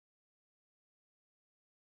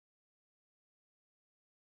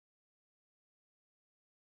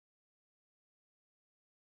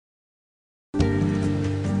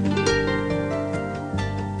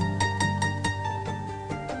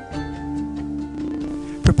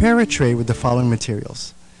Prepare a tray with the following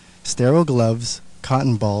materials: sterile gloves,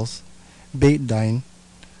 cotton balls, betadine,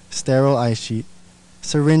 sterile eye sheet,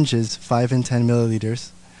 syringes 5 and 10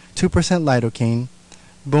 milliliters, 2% lidocaine,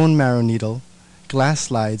 bone marrow needle, glass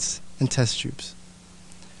slides, and test tubes.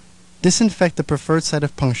 Disinfect the preferred site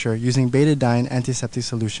of puncture using betadine antiseptic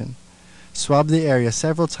solution. Swab the area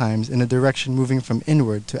several times in a direction moving from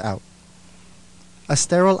inward to out. A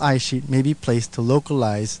sterile eye sheet may be placed to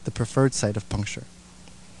localize the preferred site of puncture.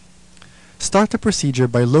 Start the procedure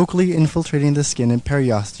by locally infiltrating the skin and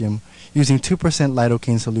periosteum using 2%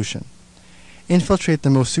 lidocaine solution. Infiltrate the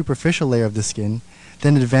most superficial layer of the skin,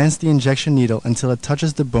 then advance the injection needle until it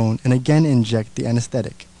touches the bone and again inject the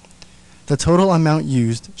anesthetic. The total amount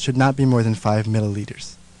used should not be more than 5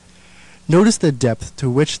 milliliters. Notice the depth to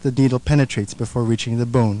which the needle penetrates before reaching the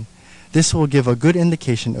bone. This will give a good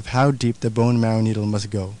indication of how deep the bone marrow needle must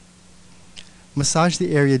go. Massage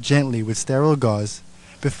the area gently with sterile gauze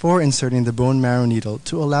before inserting the bone marrow needle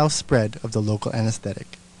to allow spread of the local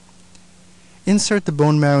anesthetic. Insert the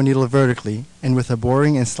bone marrow needle vertically and with a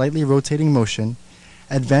boring and slightly rotating motion,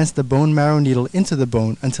 advance the bone marrow needle into the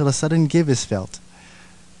bone until a sudden give is felt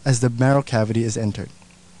as the marrow cavity is entered.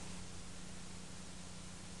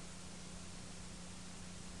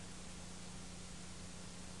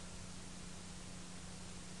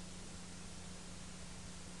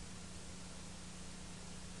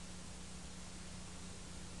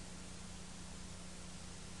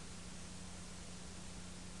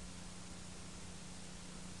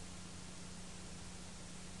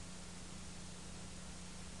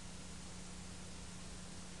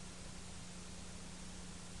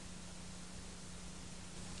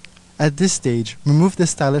 At this stage, remove the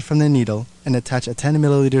stylet from the needle and attach a 10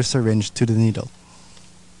 milliliter syringe to the needle.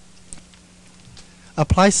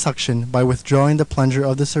 Apply suction by withdrawing the plunger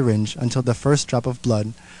of the syringe until the first drop of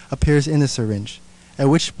blood appears in the syringe, at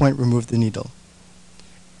which point remove the needle.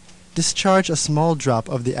 Discharge a small drop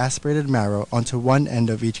of the aspirated marrow onto one end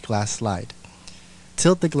of each glass slide.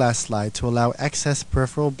 Tilt the glass slide to allow excess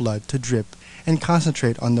peripheral blood to drip and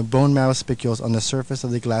concentrate on the bone marrow spicules on the surface of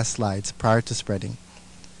the glass slides prior to spreading.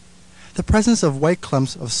 The presence of white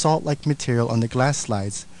clumps of salt-like material on the glass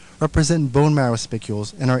slides represent bone marrow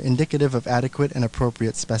spicules and are indicative of adequate and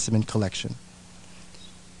appropriate specimen collection.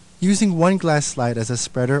 Using one glass slide as a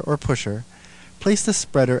spreader or pusher, place the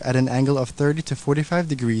spreader at an angle of 30 to 45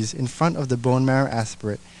 degrees in front of the bone marrow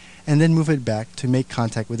aspirate and then move it back to make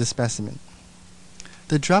contact with the specimen.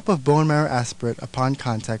 The drop of bone marrow aspirate upon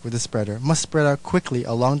contact with the spreader must spread out quickly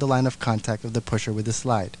along the line of contact of the pusher with the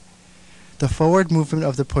slide. The forward movement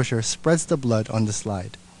of the pusher spreads the blood on the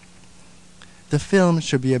slide. The film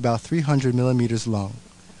should be about 300 millimeters long.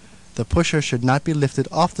 The pusher should not be lifted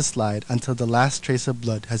off the slide until the last trace of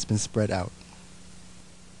blood has been spread out.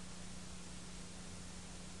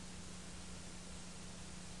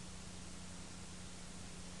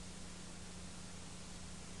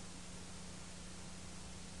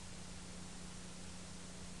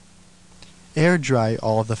 Air dry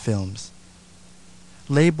all the films.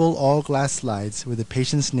 Label all glass slides with the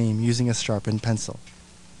patient's name using a sharpened pencil.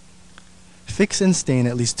 Fix and stain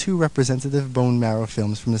at least 2 representative bone marrow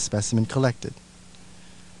films from the specimen collected.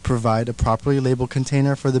 Provide a properly labeled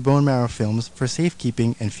container for the bone marrow films for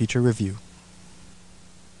safekeeping and future review.